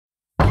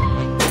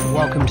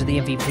Welcome to the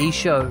MVP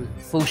Show.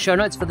 Full show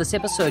notes for this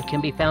episode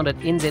can be found at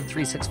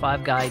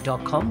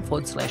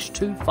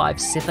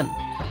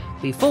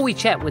nz365guy.com/257. Before we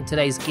chat with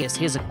today's guest,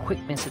 here's a quick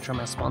message from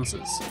our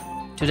sponsors.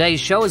 Today's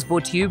show is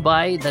brought to you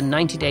by the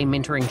 90-Day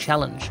Mentoring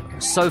Challenge.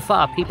 So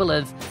far, people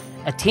have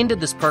attended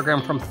this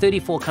program from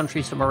 34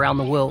 countries from around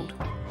the world.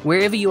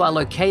 Wherever you are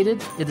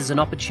located, it is an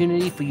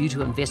opportunity for you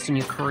to invest in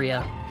your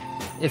career.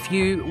 If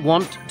you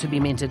want to be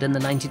mentored in the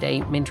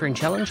 90-Day Mentoring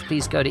Challenge,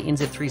 please go to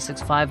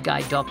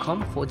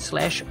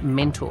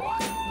nz365guy.com/mentor.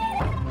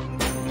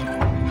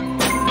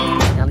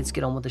 Now let's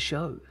get on with the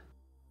show.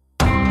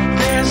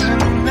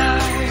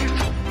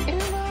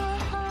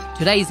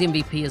 Today's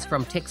MVP is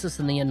from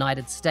Texas in the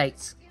United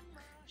States.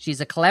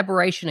 She's a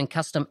collaboration and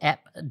custom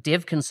app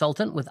dev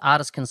consultant with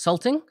Artist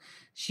Consulting.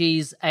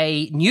 She's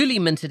a newly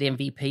minted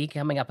MVP,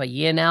 coming up a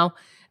year now.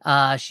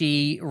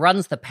 She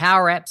runs the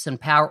PowerApps and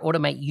Power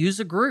Automate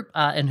user group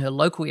in her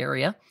local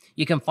area.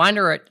 You can find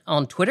her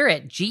on Twitter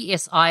at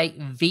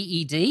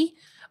GSIVED,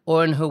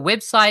 or on her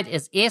website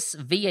is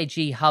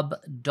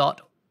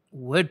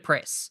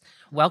svaghub.wordpress.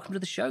 Welcome to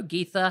the show,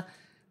 Geetha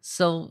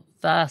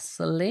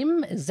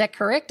Sivasailam. Is that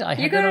correct? I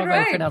don't know if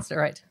I pronounced it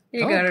right.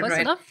 You got it close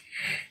right. enough.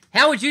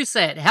 How would you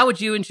say it? How would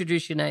you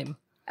introduce your name?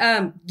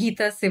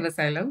 Geetha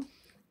Sivasailam.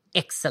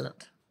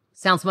 Excellent.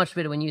 Sounds much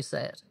better when you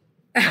say it.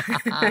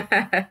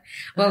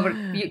 Well,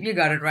 you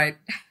got it right.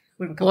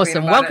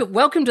 Awesome.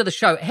 Welcome to the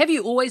show. Have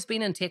you always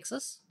been in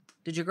Texas?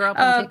 Did you grow up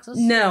in Texas?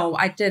 No,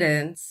 I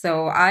didn't.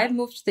 So I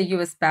moved to the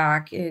U.S.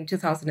 back in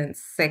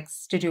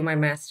 2006 to do my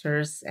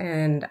master's,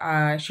 and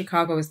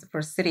Chicago was the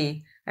first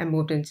city I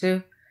moved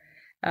into.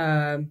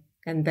 And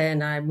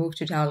then I moved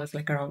to Dallas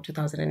like around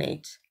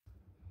 2008.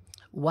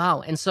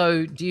 Wow. And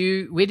so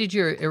where did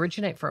you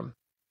originate from?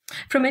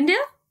 From India?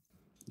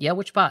 Yeah,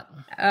 which part?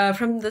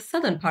 From the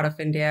southern part of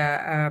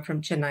India,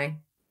 from Chennai.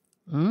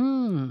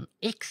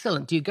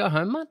 Excellent. Do you go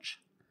home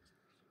much?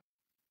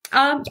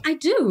 I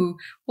do.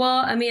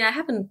 Well, I mean, I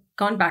haven't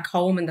gone back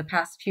home in the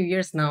past few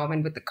years now, I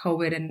mean, with the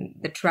COVID and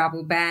the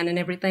travel ban and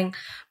everything.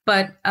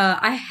 But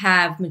I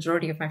have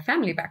majority of my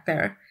family back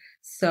there.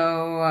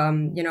 So,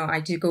 I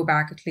do go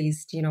back at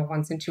least,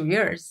 once in 2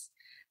 years.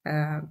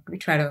 We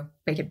try to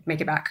make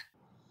it back.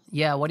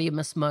 Yeah. What do you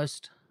miss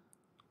most?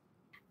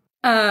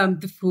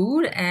 The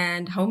food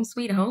and home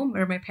sweet home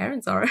where my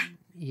parents are.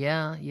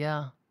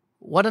 Yeah.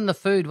 What in the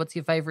food? What's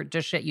your favorite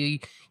dish that you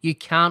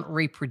can't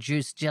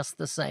reproduce just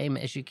the same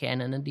as you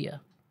can in India?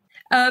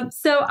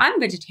 So I'm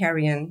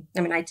vegetarian.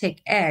 I mean, I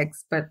take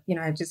eggs, but,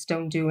 I just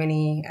don't do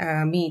any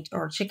meat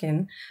or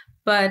chicken.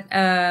 But,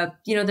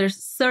 there's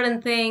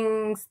certain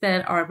things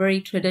that are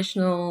very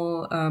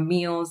traditional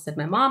meals that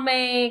my mom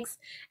makes,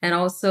 and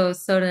also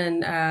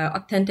certain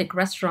authentic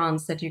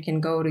restaurants that you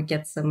can go to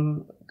get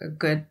some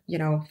good,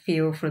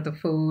 feel for the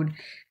food,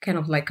 kind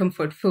of like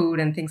comfort food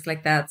and things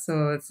like that.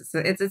 So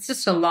it's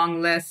just a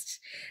long list.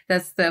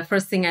 That's the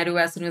first thing I do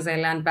as soon as I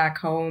land back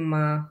home.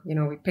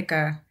 We pick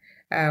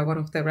one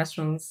of the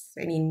restaurants,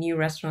 any new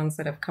restaurants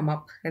that have come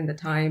up in the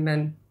time,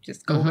 and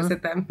just go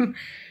visit them.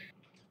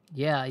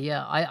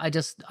 Yeah. I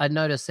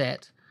noticed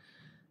that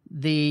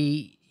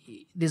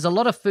there's a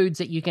lot of foods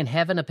that you can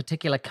have in a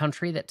particular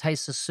country that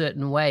tastes a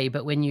certain way,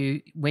 but when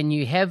you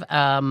have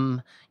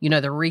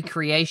the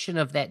recreation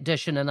of that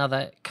dish in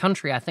another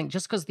country, I think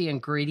just because the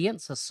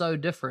ingredients are so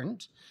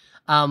different,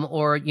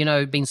 or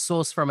being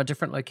sourced from a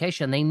different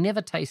location, they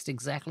never taste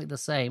exactly the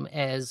same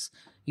as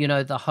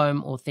the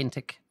home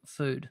authentic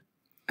food.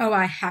 Oh,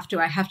 I have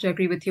to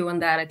agree with you on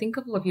that. I think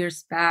a couple of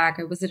years back,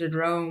 I visited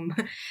Rome.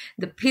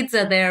 The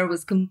pizza there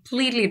was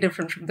completely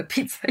different from the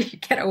pizza you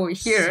get over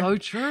here. So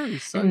true.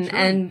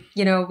 And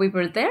we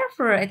were there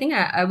for, I think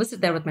I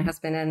visited there with my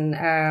husband,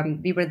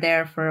 and we were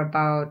there for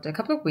about a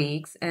couple of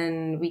weeks,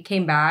 and we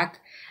came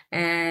back,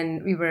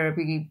 and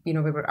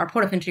our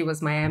port of entry was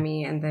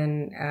Miami. And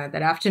then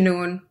that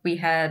afternoon we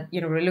had, we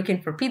were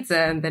looking for pizza,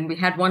 and then we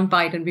had one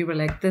bite and we were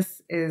like,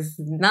 this is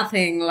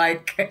nothing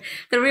like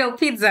the real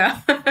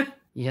pizza.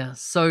 Yeah,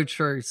 so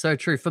true, so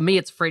true. For me,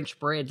 it's French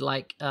bread,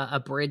 like a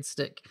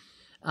breadstick.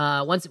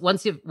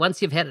 Once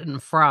you've had it in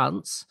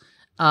France,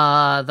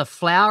 the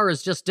flour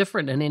is just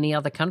different in any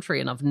other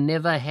country, and I've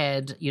never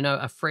had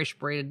a fresh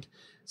bread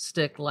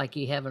stick like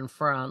you have in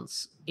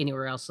France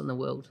anywhere else in the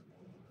world.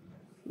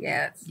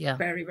 Yeah, it's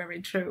very,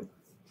 very true.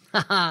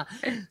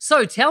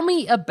 So tell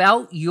me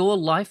about your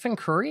life and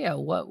career.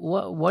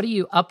 What are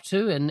you up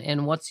to,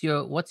 and what's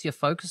your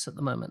focus at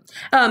the moment?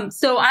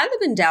 So I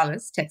live in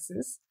Dallas,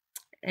 Texas.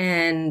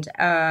 And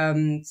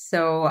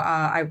so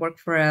I work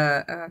for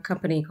a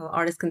company called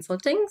Artist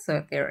Consulting.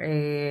 So they're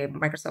a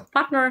Microsoft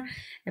partner,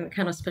 and we're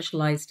kind of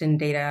specialized in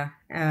data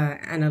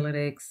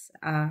analytics,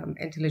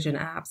 intelligent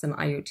apps, and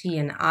IoT.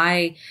 And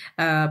I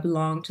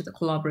belong to the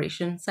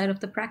collaboration side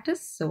of the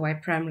practice. So I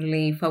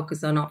primarily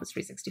focus on Office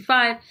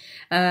 365,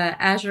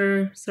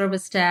 Azure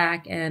Service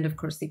Stack, and of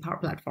course the Power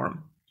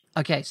Platform.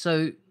 Okay,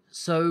 so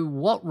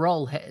what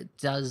role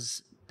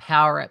does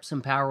Power Apps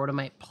and Power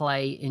Automate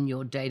play in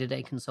your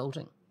day-to-day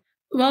consulting?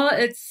 Well,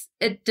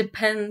 it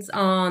depends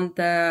on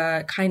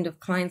the kind of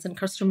clients and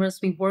customers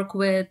we work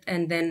with,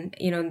 and then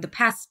in the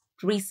past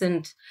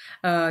recent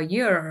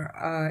year,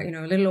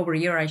 a little over a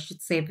year, I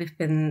should say, we've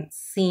been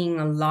seeing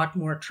a lot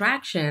more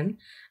traction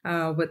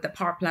with the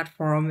Power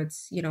Platform.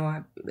 It's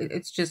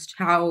just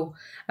how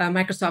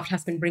Microsoft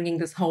has been bringing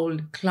this whole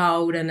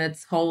cloud and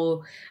its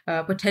whole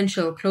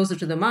potential closer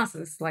to the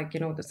masses, like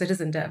the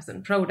citizen devs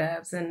and pro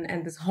devs,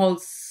 and this whole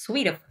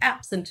suite of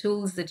apps and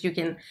tools that you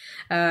can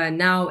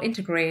now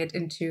integrate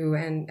into,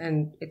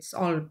 and it's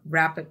all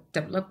rapid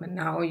development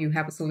now. You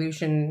have a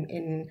solution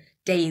in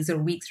days or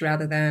weeks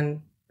rather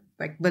than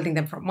like building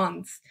them for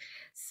months.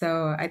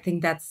 So I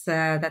think that's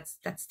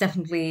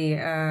definitely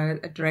a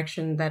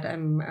direction that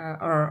I'm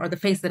or the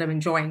phase that I'm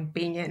enjoying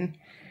being in.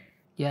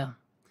 Yeah.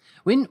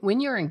 When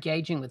you're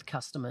engaging with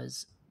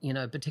customers,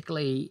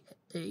 particularly,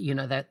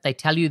 that they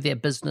tell you their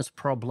business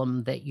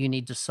problem that you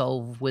need to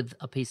solve with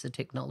a piece of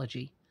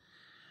technology,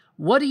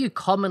 what are you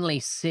commonly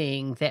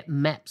seeing that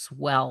maps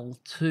well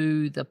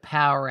to the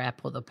Power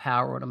App or the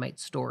Power Automate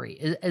story?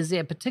 Is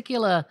there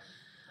particular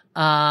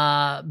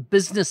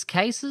business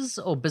cases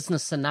or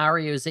business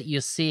scenarios that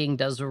you're seeing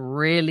does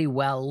really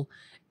well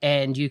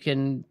and you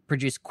can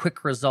produce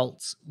quick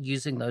results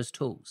using those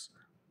tools?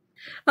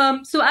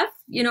 So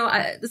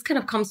this kind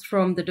of comes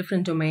from the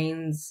different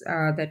domains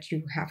that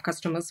you have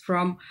customers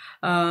from.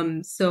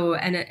 And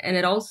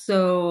it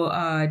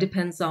also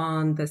depends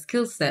on the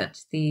skill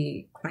set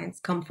the clients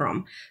come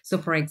from. So,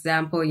 for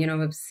example,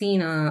 we've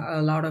seen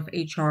a lot of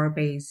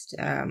HR-based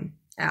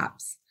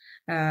apps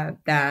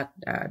that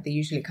they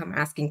usually come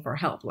asking for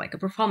help, like a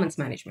performance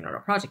management or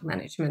a project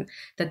management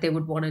that they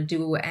would want to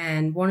do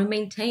and want to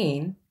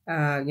maintain,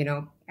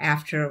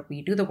 after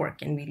we do the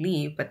work and we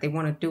leave, but they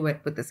want to do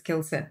it with the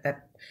skill set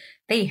that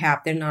they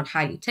have. They're not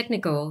highly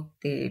technical.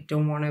 They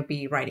don't want to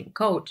be writing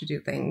code to do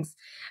things.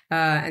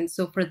 And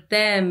so for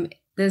them,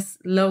 this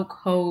low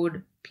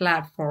code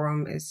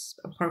platform is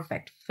a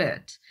perfect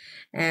fit.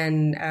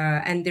 And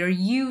they're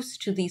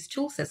used to these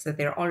tool sets that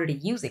they're already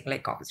using,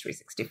 like Office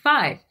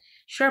 365,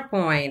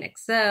 SharePoint,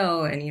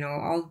 Excel, and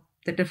all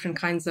the different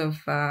kinds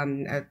of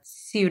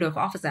suite of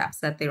Office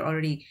apps that they're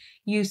already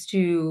used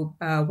to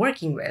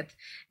working with.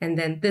 And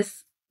then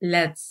this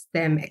lets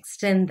them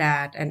extend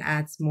that and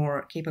adds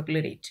more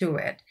capability to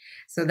it.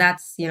 So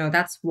that's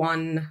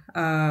one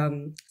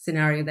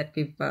scenario that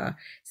we've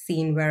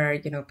seen where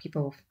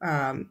people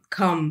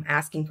come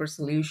asking for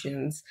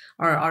solutions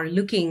or are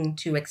looking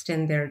to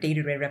extend their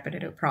day-to-day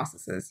repetitive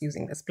processes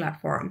using this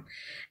platform.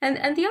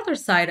 And the other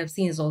side I've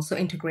seen is also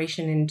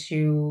integration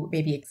into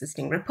maybe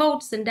existing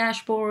reports and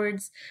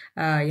dashboards.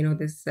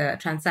 This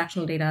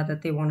transactional data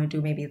that they want to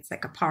do. Maybe it's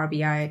like a Power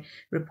BI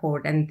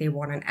report and they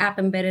want an app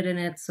embedded in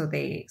it, so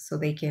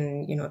they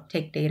can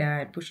take data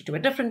and push it to a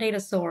different data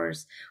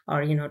source,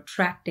 or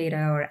track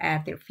data or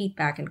add their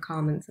feedback and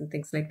comments and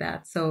things like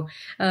that. So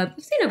we've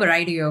seen a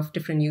variety of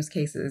different use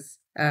cases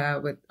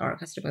with our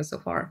customers so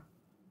far.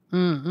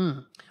 Mm-hmm.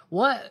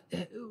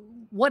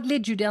 What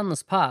led you down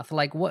this path?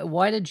 Like,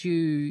 why did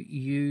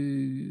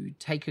you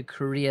take a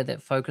career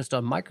that focused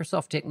on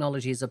Microsoft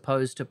technology as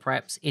opposed to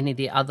perhaps any of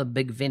the other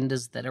big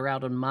vendors that are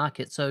out on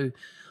market? So,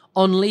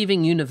 on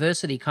leaving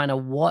university, kind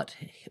of what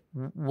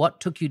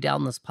took you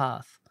down this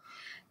path?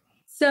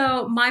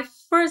 So my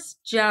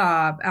first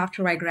job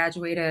after I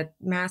graduated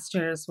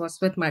master's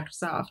was with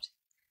Microsoft.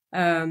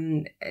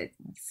 Um,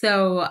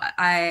 so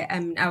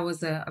I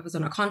was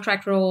on a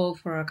contract role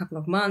for a couple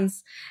of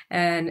months,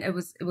 and it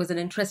was an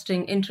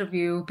interesting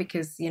interview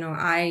because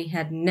I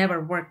had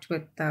never worked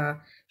with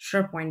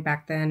SharePoint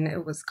back then.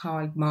 It was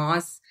called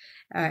MOS,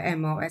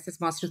 MOS,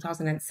 MOS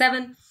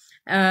 2007,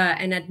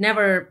 and I'd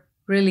never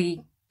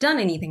really done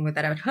anything with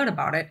that. I'd heard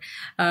about it.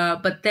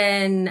 But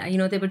then,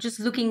 they were just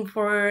looking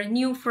for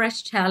new,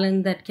 fresh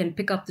talent that can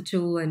pick up the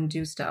tool and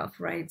do stuff,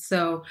 right?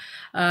 So,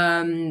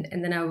 and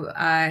then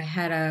I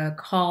had a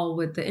call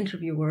with the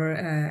interviewer,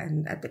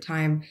 and at the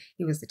time,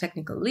 he was the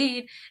technical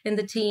lead in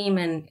the team.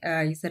 And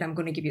he said, I'm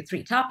going to give you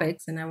 3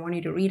 topics, and I want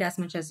you to read as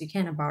much as you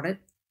can about it.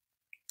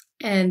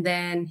 And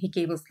then he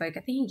gave us I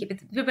think he gave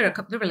it, there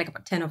were like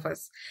about 10 of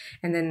us,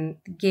 and then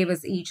gave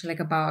us each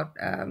like about,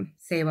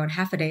 say about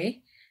half a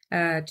day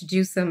to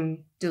do some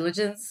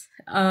diligence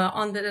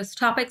on those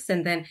topics.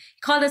 And then he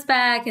called us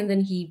back, and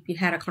then we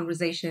had a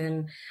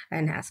conversation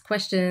and asked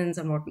questions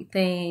on what we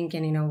think,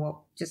 and what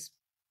just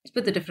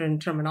with the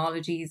different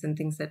terminologies and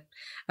things that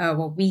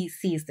what we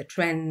see is the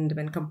trend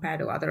when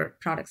compared to other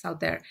products out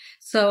there.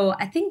 So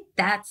I think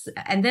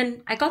and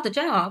then I got the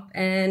job,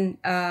 and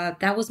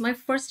that was my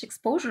first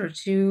exposure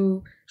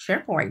to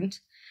SharePoint,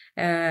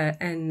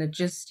 and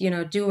just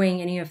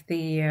doing any of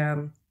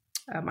the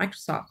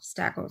Microsoft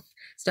stack of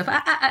stuff.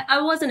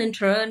 I was an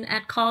intern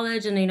at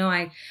college, and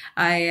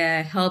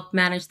I helped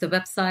manage the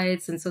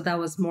websites, and so that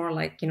was more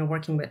like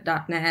working with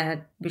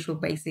 .NET, Visual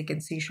Basic,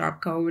 and C#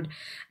 code.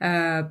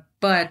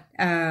 But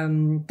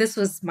this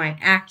was my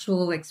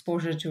actual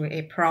exposure to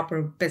a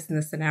proper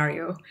business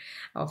scenario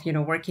of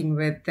working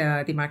with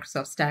the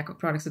Microsoft stack of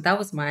products. So that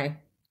was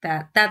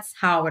that's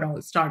how it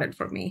all started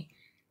for me.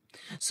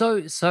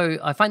 So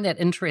I find that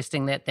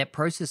interesting, that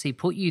process he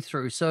put you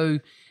through. So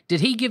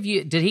did he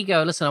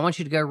go, listen, I want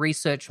you to go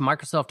research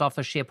Microsoft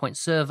Office SharePoint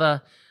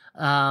Server.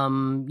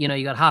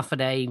 You got half a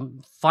day,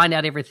 find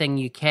out everything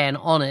you can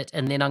on it,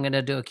 and then I'm going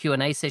to do a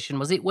Q&A session.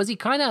 Was he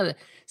kind of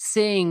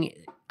seeing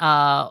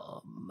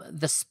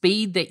the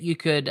speed that you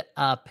could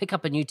pick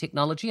up a new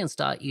technology and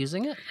start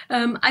using it?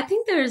 I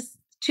think there's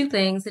two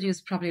things that he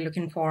was probably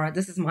looking for.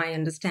 This is my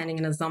understanding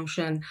and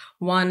assumption.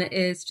 One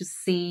is to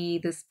see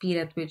the speed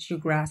at which you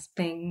grasp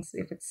things,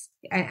 if it's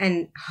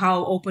and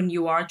how open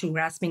you are to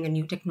grasping a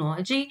new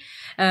technology.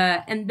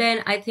 And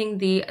then I think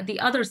the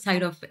other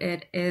side of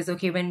it is,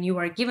 okay, when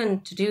you're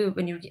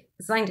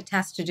assigned a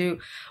task to do,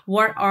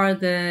 what are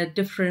the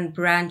different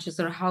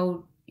branches or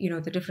how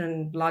the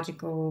different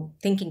logical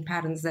thinking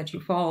patterns that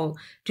you follow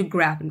to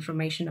grab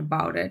information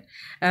about it.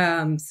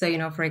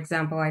 So, for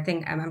example, I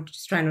think I'm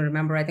just trying to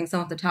remember, I think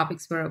some of the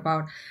topics were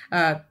about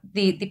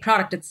the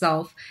product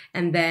itself,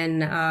 and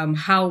then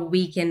how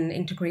we can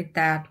integrate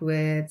that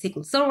with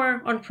SQL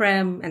Server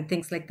on-prem and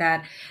things like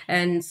that.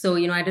 And so,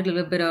 I did a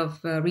little bit of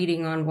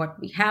reading on what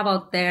we have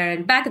out there.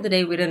 And back in the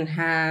day, we didn't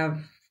have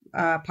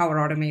Power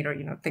Automate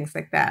or things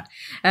like that.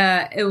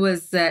 It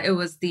was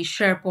the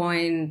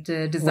SharePoint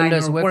designer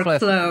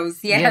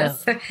workflows,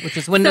 yes, which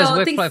is Windows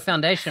Workflow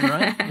Foundation,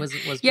 right? Was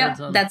yeah,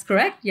 that's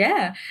correct.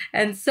 Yeah,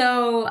 and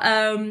so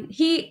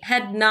he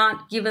had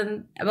not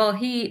given. Well,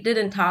 he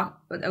didn't talk.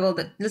 Well,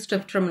 the list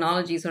of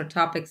terminologies or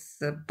topics,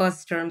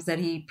 buzz terms that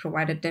he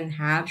provided didn't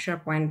have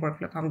SharePoint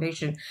Workflow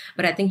Foundation,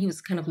 but I think he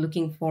was kind of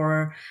looking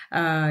for,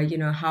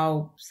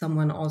 how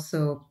someone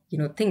also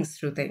thinks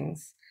through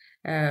things.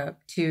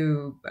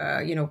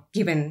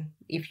 Given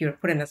if you're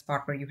put in a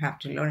spot where you have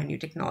to learn a new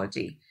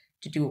technology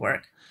to do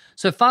work.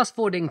 So fast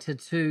forwarding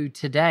to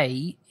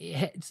today,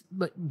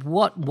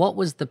 what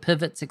was the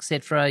pivots,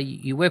 etc.?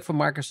 You work for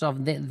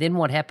Microsoft, then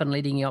what happened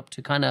leading you up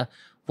to kind of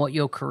what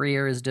your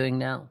career is doing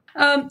now?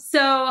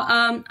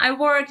 I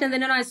worked, and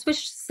then I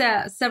switched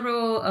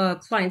several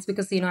clients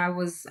because I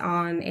was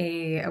on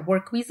a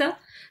work visa.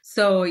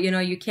 So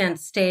you can't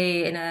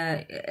stay in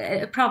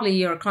probably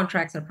your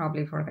contracts are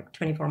probably for like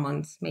 24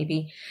 months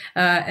maybe,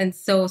 and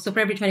so for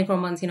every 24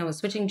 months I was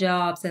switching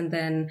jobs, and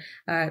then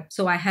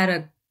so I had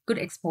a good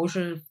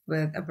exposure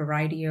with a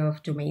variety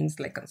of domains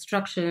like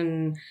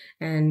construction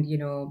and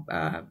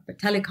the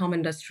telecom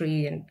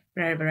industry and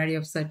a variety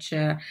of such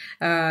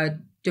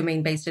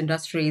domain-based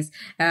industries.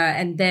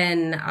 And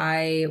then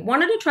I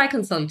wanted to try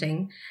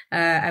consulting.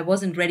 I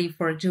wasn't ready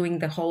for doing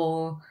the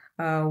whole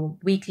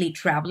weekly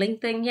traveling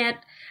thing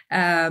yet.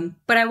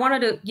 But I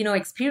wanted to,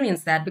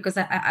 experience that because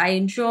I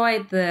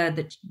enjoy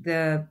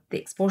the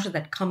exposure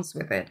that comes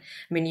with it.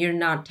 I mean, you're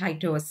not tied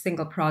to a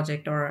single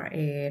project or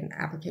an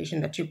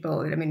application that you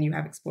build. I mean, you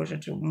have exposure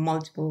to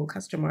multiple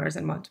customers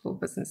and multiple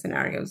business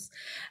scenarios.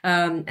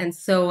 And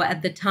so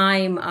at the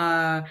time,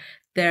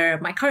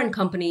 my current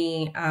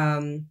company,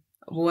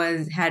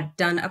 had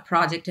done a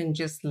project and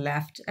just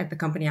left at the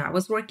company I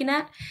was working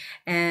at,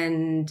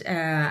 and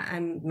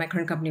my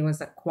current company was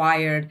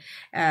acquired.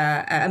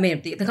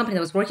 The company that I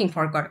was working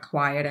for got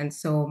acquired, and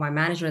so my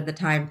manager at the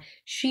time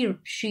she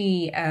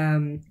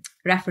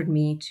referred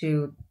me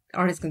to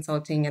Artist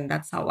Consulting, and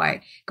that's how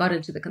I got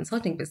into the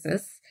consulting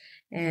business.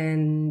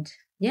 And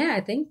yeah, I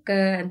think,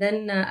 and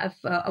then I've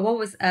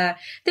always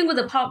think with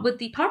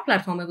the Power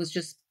Platform, it was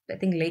just I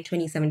think late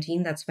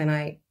 2017. That's when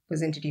I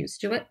was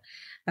introduced to it.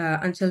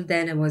 Until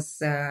then, it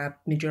was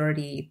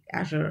majority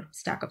Azure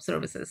Stack of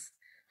Services.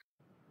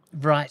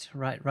 Right.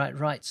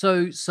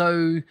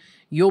 So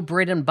your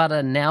bread and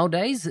butter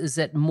nowadays, is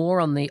it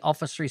more on the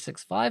Office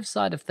 365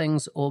 side of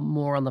things or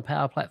more on the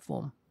Power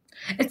Platform?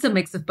 It's a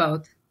mix of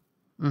both.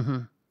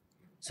 Mm-hmm.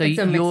 So it's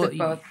a mix of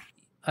both.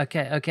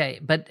 Okay.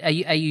 But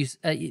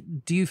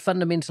do you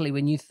fundamentally,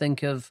 when you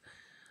think of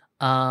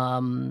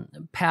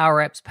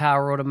PowerApps,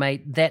 Power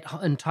Automate, that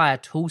entire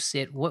tool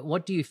set,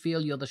 what do you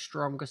feel you're the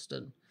strongest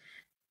in?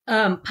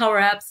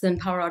 PowerApps and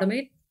Power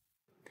Automate.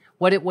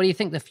 What do you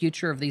think the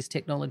future of these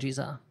technologies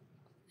are,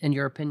 in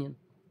your opinion?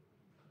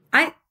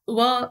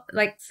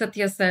 Like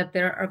Satya said,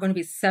 there are going to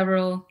be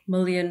several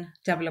million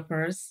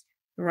developers,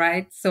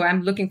 right? So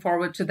I'm looking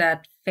forward to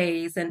that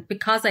phase. And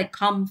because I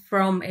come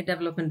from a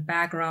development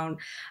background,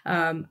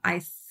 I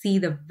see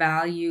the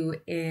value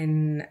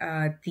in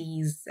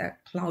these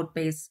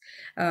cloud-based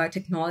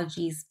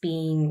technologies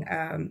being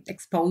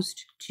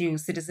exposed to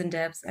citizen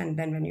devs. And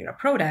then when you're a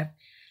pro dev,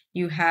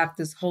 you have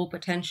this whole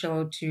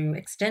potential to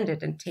extend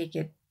it and take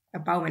it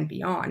above and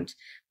beyond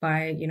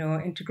by,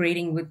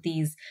 integrating with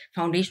these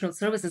foundational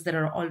services that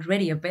are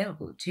already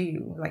available to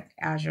you, like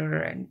Azure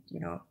and,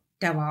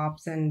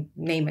 DevOps and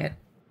name it.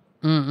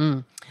 Mm-hmm.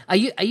 Are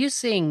you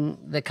seeing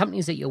the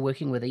companies that you're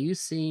working with, are you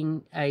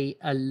seeing a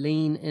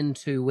lean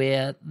into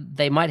where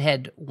they might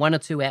had one or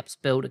two apps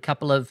built, a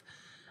couple of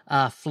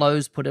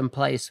flows put in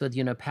place with,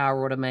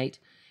 Power Automate,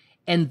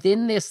 and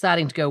then they're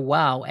starting to go,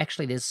 wow,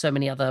 actually, there's so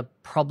many other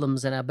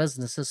problems in our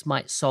business this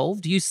might solve?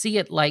 Do you see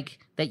it like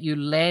that you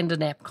land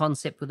an app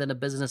concept within a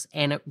business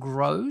and it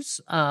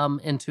grows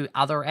into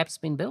other apps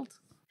being built?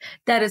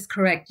 That is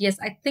correct. Yes,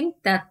 I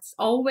think that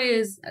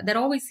always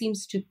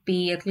seems to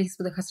be, at least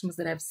with the customers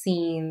that I've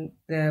seen,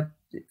 the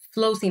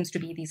flow seems to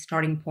be the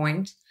starting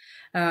point.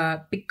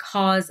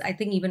 Because I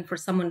think even for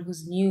someone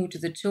who's new to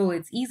the tool,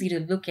 it's easy to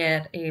look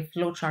at a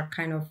flowchart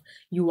kind of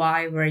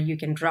UI where you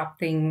can drop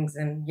things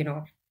and,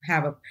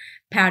 have a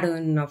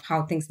pattern of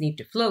how things need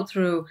to flow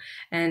through.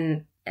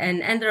 And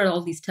there are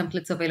all these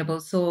templates available.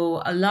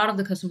 So a lot of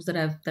the customers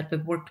that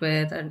we've worked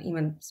with and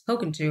even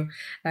spoken to,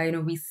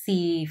 we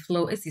see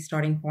flow is the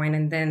starting point,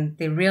 and then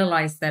they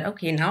realize that,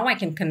 okay, now I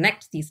can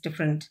connect these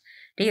different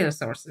data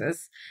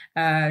sources.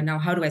 Now,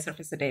 how do I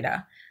surface the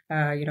data?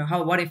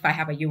 What if I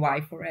have a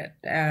UI for it?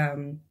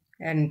 And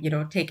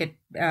take it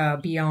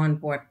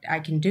beyond what I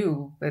can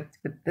do with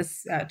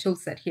this tool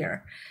set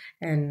here.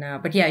 And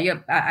but yeah,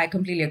 I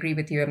completely agree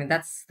with you. I mean,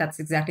 that's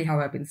exactly how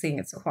I've been seeing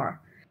it so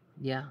far.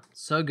 Yeah,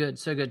 so good,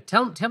 so good.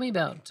 Tell me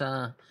about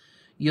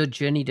your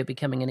journey to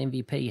becoming an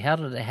MVP. How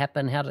did it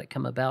happen? How did it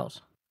come about?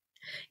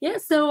 Yeah,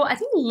 so I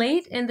think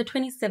late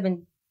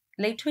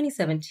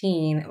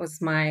 2017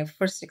 was my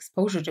first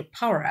exposure to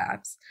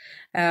PowerApps.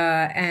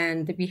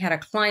 And we had a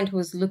client who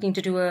was looking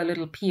to do a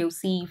little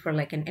POC for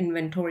like an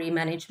inventory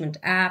management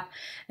app.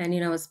 And,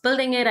 I was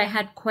building it. I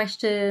had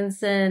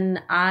questions,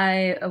 and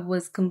I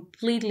was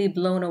completely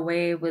blown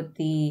away with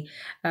the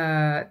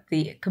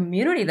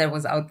community that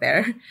was out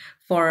there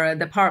for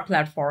the Power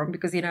Platform,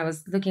 because, I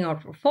was looking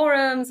out for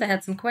forums. I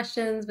had some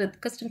questions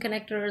with custom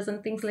connectors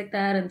and things like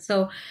that.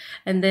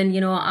 And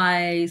then,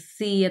 I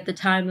see at the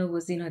time it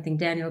was, I think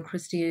Daniel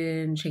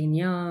Christian, Shane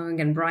Young,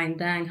 and Brian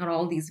Dang had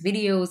all these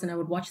videos, and I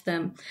would watch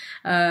them.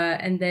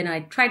 And then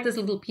I tried this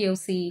little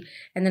POC,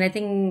 and then I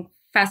think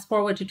fast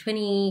forward to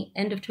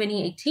end of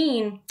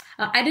 2018,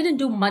 I didn't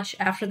do much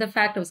after the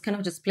fact. I was kind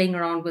of just playing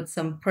around with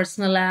some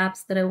personal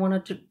apps that I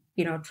wanted to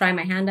try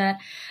my hand at.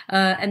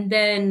 And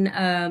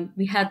then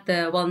we had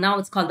now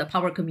it's called the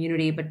Power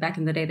Community, but back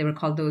in the day, they were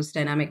called those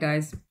dynamic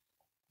guys.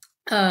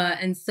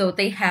 And so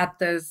they had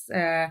this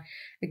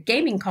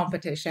gaming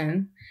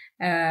competition.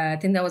 I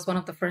think that was one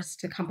of the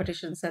first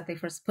competitions that they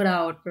first put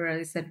out, where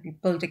they said we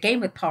built a game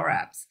with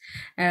PowerApps.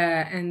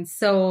 And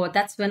so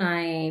that's when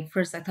I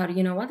thought,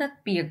 what,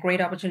 that'd be a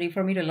great opportunity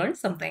for me to learn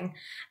something.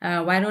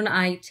 Why don't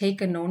I take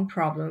a known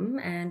problem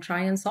and try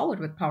and solve it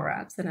with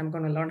PowerApps? And I'm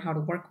going to learn how to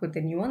work with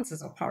the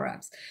nuances of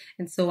PowerApps.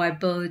 And so I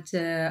built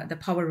the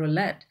Power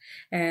Roulette,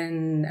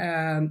 and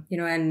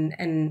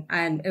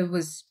and it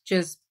was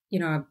just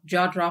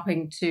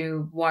jaw-dropping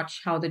to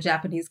watch how the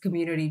Japanese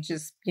community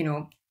just,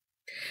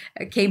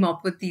 came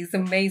up with these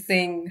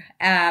amazing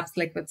apps,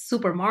 like with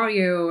Super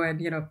Mario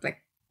and, like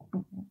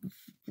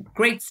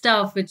great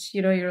stuff, which,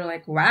 you're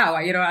like, wow,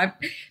 I'm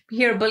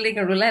here building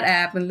a roulette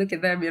app, and look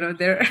at them,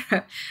 they're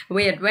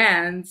way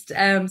advanced.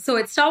 So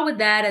it started with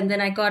that, and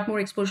then I got more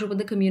exposure with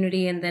the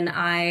community, and then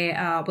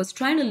I was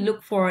trying to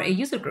look for a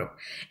user group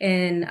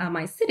in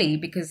my city,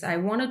 because I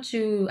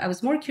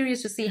was more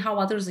curious to see how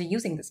others are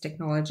using this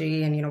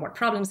technology, and, what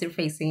problems they're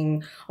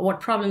facing, or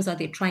what problems are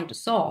they trying to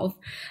solve.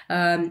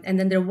 And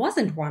then there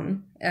wasn't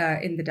one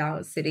in the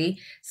Dallas city.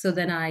 So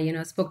then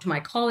I, spoke to my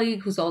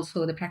colleague, who's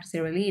also the practice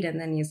area lead, and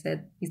then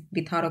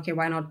we thought, okay,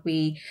 why not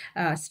we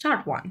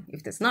start one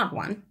if there's not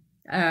one?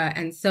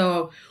 And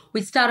so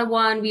we started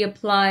one. We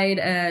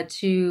applied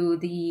to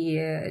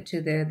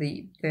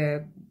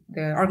the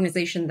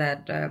organization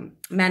that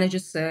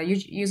manages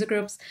user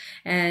groups,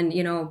 and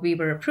we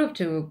were approved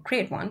to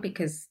create one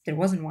because there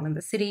wasn't one in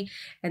the city.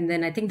 And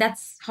then I think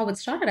that's how it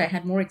started. I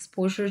had more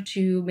exposure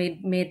to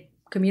made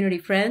community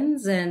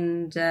friends,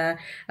 and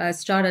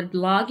started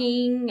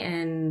blogging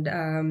and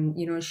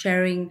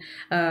sharing,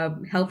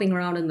 helping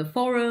around in the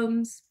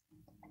forums.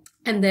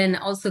 And then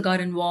also got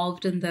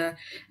involved in the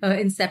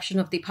inception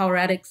of the Power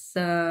Addicts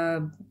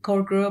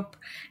core group.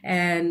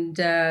 And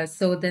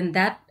so then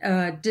that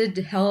did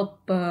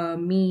help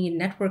me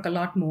network a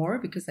lot more,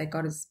 because I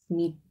got to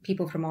meet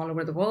people from all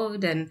over the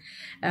world. And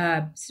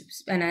I'm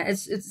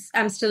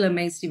still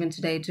amazed even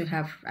today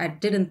I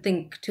didn't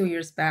think 2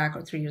 years back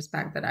or 3 years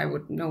back that I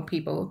would know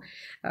people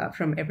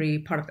from every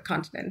part of the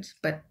continent.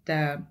 But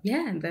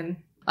and then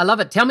I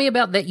love it. Tell me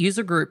about that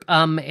user group.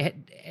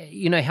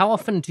 How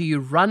often do you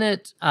run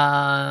it?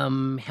 How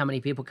many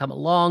people come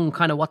along?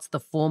 Kind of what's the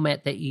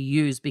format that you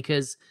use?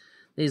 Because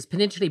there's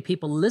potentially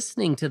people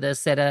listening to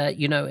this that are,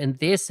 in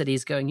their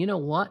cities going, you know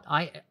what,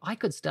 I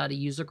could start a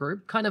user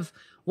group. Kind of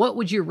what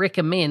would you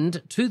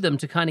recommend to them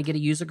to kind of get a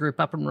user group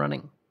up and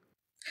running?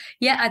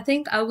 Yeah, I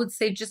think I would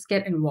say just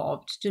get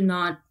involved. Do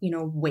not,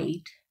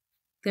 wait.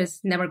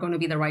 There's never going to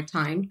be the right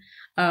time.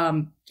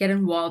 Get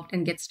involved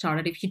and get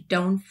started if you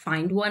don't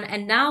find one.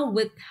 And now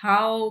with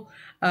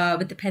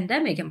with the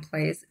pandemic in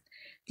place,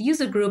 the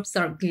user groups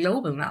are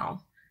global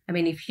now. I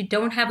mean, if you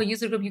don't have a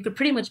user group, you could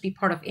pretty much be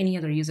part of any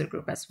other user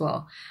group as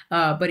well.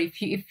 But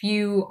if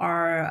you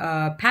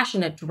are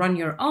passionate to run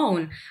your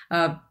own,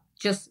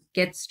 just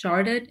get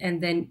started,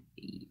 and then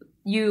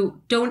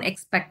you don't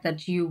expect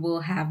that you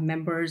will have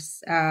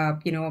members,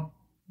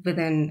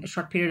 within a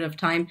short period of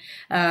time.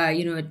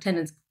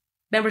 Attendance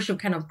membership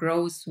kind of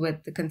grows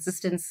with the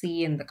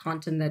consistency and the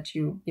content that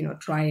you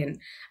try and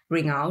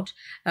bring out.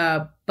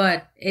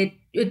 But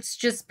it's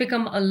just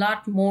become a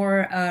lot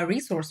more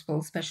resourceful,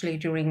 especially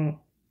during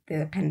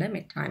the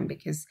pandemic time,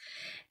 because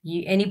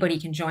anybody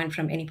can join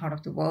from any part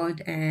of the world,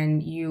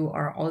 and you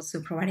are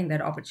also providing that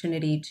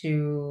opportunity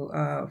to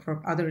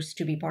for others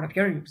to be part of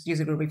your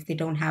user group if they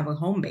don't have a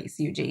home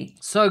base. UG.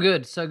 So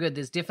good, so good.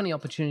 There's definitely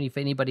opportunity for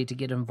anybody to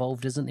get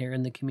involved, isn't there,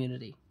 in the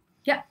community?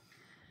 Yeah.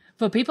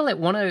 For people that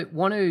want to,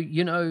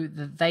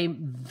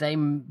 they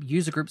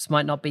user groups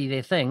might not be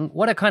their thing.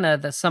 What are kind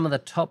of some of the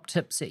top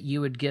tips that you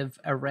would give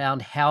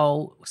around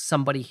how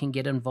somebody can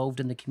get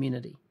involved in the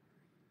community?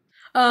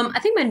 I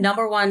think my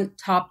number one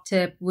top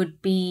tip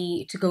would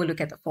be to go look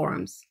at the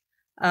forums.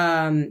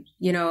 Even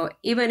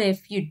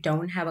if you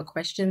don't have a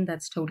question,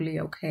 that's totally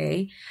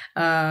okay.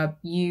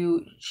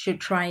 You should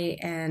try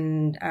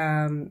and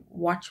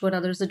watch what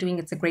others are doing.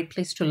 It's a great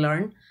place to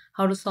learn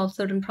how to solve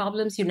certain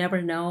problems. You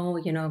never know,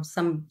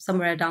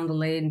 somewhere down the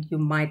lane, you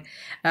might,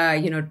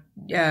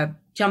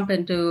 jump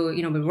into,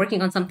 be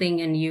working on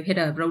something and you hit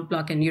a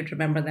roadblock and you'd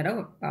remember that,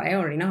 oh, I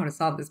already know how to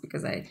solve this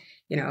because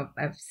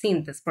I've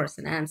seen this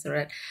person answer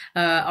it,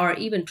 or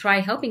even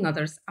try helping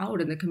others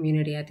out in the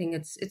community. I think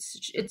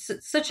it's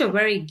such a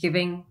very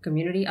giving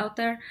community out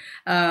there.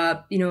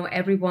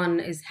 Everyone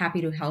is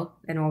happy to help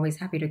and always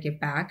happy to give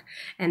back.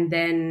 And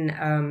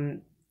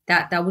then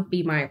that would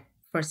be my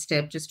first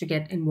step, just to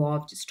get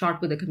involved.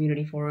 Start with the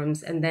community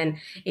forums, and then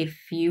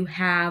if you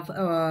have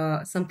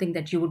something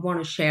that you would want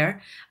to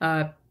share,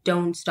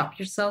 don't stop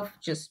yourself.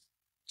 Just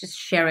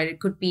share it.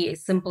 It could be a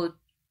simple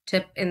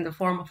tip in the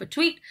form of a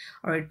tweet,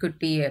 or it could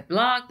be a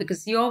blog,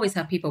 because you always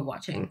have people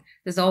watching.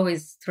 There's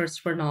always thirst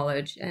for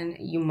knowledge, and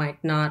you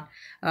might not,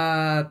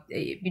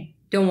 you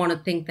don't want to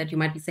think that you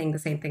might be saying the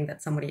same thing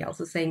that somebody else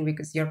is saying,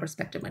 because your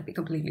perspective might be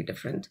completely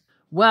different.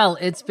 Well,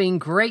 it's been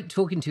great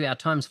talking to you. Our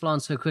time's flown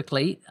so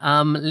quickly.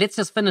 Let's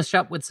just finish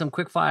up with some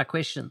quick fire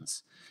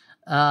questions.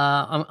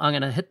 I'm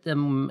going to hit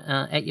them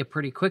at you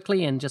pretty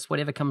quickly, and just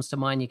whatever comes to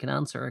mind you can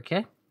answer,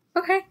 okay?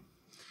 Okay.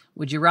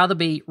 Would you rather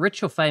be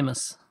rich or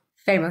famous?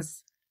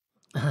 Famous.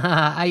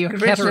 Are you a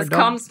cat or a Richness dog?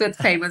 comes with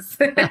famous.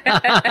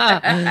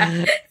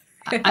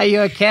 Are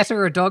you a cat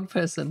or a dog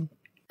person?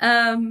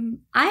 I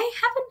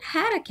haven't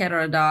had a cat or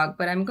a dog,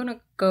 but I'm going to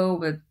go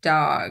with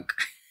dog.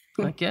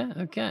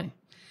 Okay.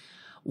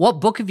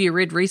 What book have you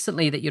read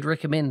recently that you'd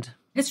recommend?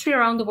 History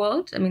Around the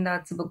World. I mean,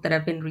 that's a book that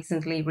I've been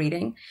recently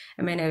reading.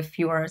 I mean, if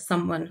you are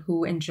someone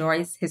who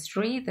enjoys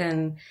history,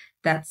 then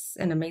that's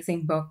an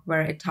amazing book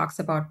where it talks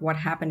about what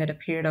happened at a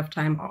period of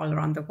time all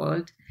around the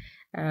world.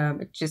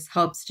 It just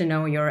helps to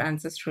know your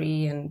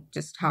ancestry and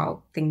just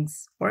how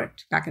things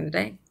worked back in the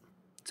day.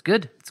 It's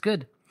good.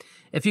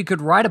 If you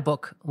could write a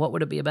book, what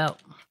would it be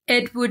about?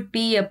 It would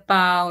be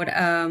about,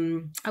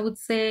 I would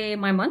say,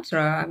 my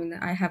mantra. I mean,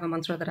 I have a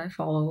mantra that I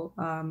follow.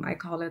 I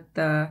call it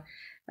the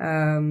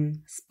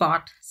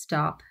spot,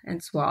 stop,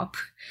 and swap.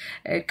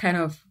 It kind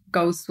of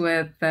goes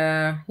with,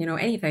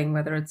 anything,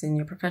 whether it's in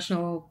your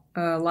professional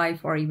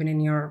life or even in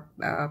your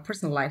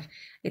personal life.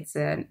 It's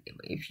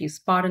if you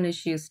spot an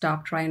issue,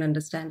 stop, try and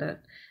understand it.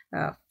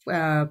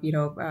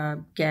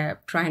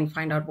 Try and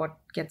find out what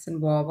gets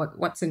involved,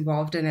 what's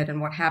involved in it,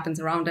 and what happens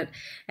around it,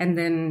 and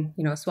then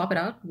swap it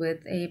out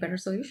with a better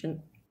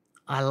solution.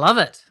 I love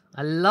it.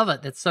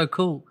 That's so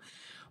cool.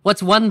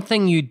 What's one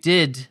thing you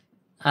did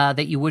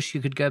that you wish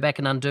you could go back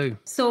and undo?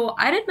 So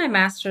I did my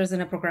master's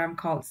in a program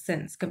called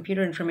CINS,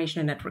 Computer Information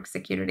and Network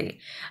Security,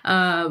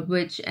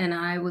 and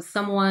I was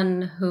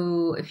someone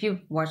who, if you've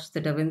watched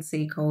the Da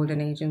Vinci Code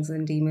and Agents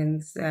and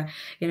Demons,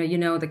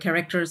 the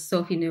character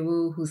Sophie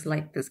Newell, who's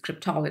like this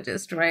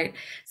cryptologist, right?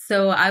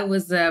 So I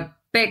was a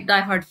big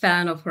diehard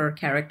fan of her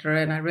character,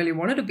 and I really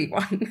wanted to be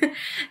one.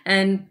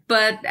 and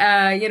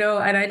I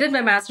did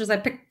my master's. I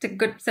picked a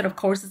good set of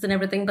courses and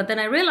everything, but then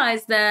I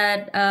realized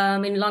that,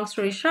 long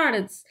story short,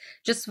 it's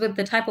just with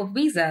the type of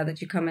visa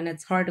that you come in,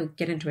 it's hard to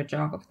get into a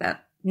job of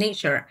that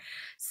nature.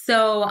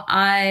 So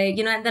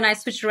and then I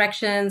switched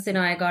directions.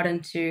 I got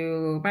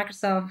into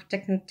Microsoft,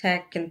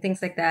 tech, and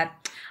things like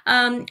that.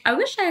 I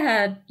wish I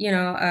had,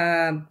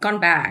 gone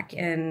back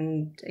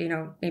and,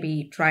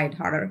 maybe tried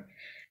harder.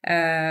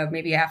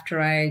 Maybe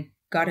after I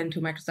got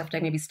into Microsoft,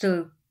 I maybe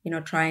still,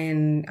 try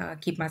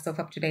and keep myself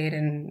up to date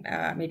and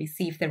maybe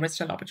see if there are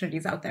still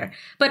opportunities out there.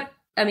 But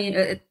I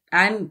mean,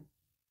 I'm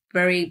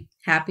very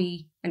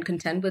happy and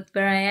content with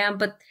where I am.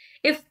 But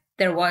if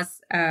there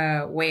was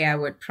a way, I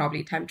would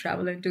probably time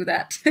travel and do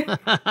that.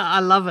 I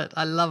love it.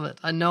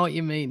 I know what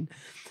you mean.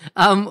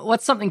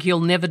 What's something you'll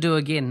never do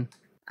again?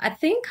 I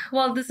think,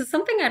 this is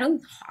something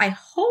I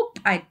hope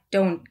I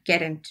don't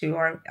get into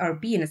or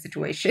be in a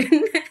situation.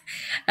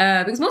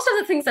 Because most of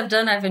the things I've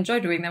done, I've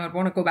enjoyed doing them. I'd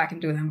want to go back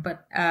and do them.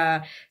 But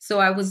so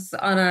I was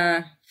on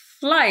a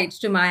flight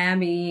to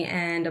Miami,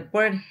 and a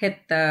bird hit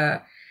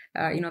the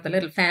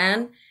little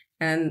fan,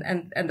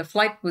 and the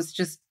flight was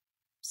just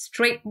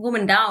straight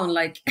woman down,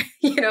 like,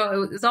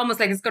 it's almost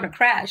like it's going to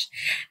crash.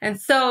 And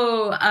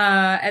so,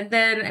 and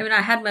then,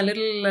 I had my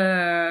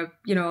little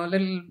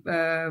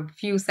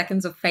few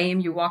seconds of fame.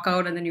 You walk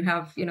out and then you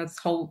have, this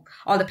all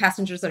the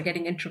passengers are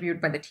getting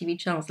interviewed by the TV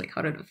channels, like,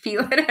 how did it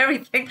feel and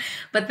everything.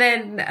 But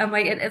then I'm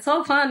like, it's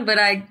all fun, but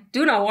I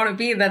do not want to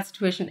be in that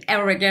situation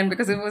ever again,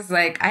 because it was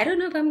like, I don't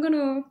know if I'm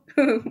going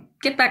to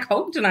get back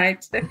home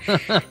tonight.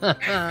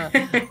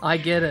 I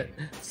get it.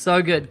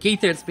 So good.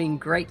 Geetha, it's been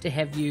great to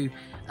have you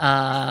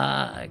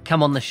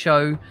come on the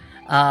show.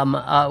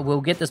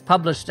 We'll get this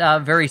published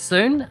very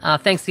soon.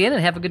 Thanks again,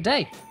 and have a good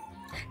day.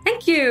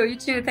 Thank you. You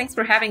too. Thanks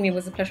for having me. It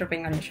was a pleasure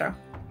being on your show.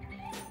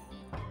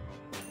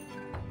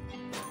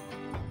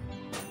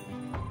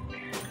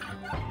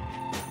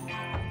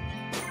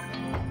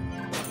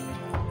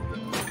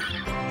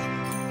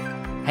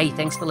 Hey,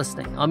 thanks for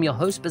listening. I'm your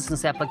host,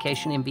 Business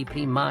Application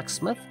MVP Mark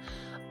Smith,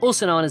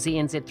 also known as the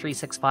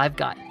NZ365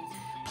 Guy.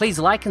 Please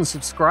like and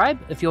subscribe.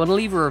 If you want to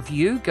leave a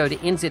review, go to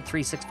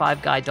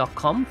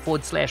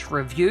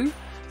nz365guy.com/review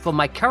for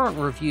my current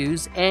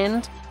reviews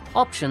and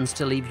options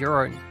to leave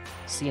your own.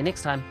 See you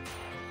next time.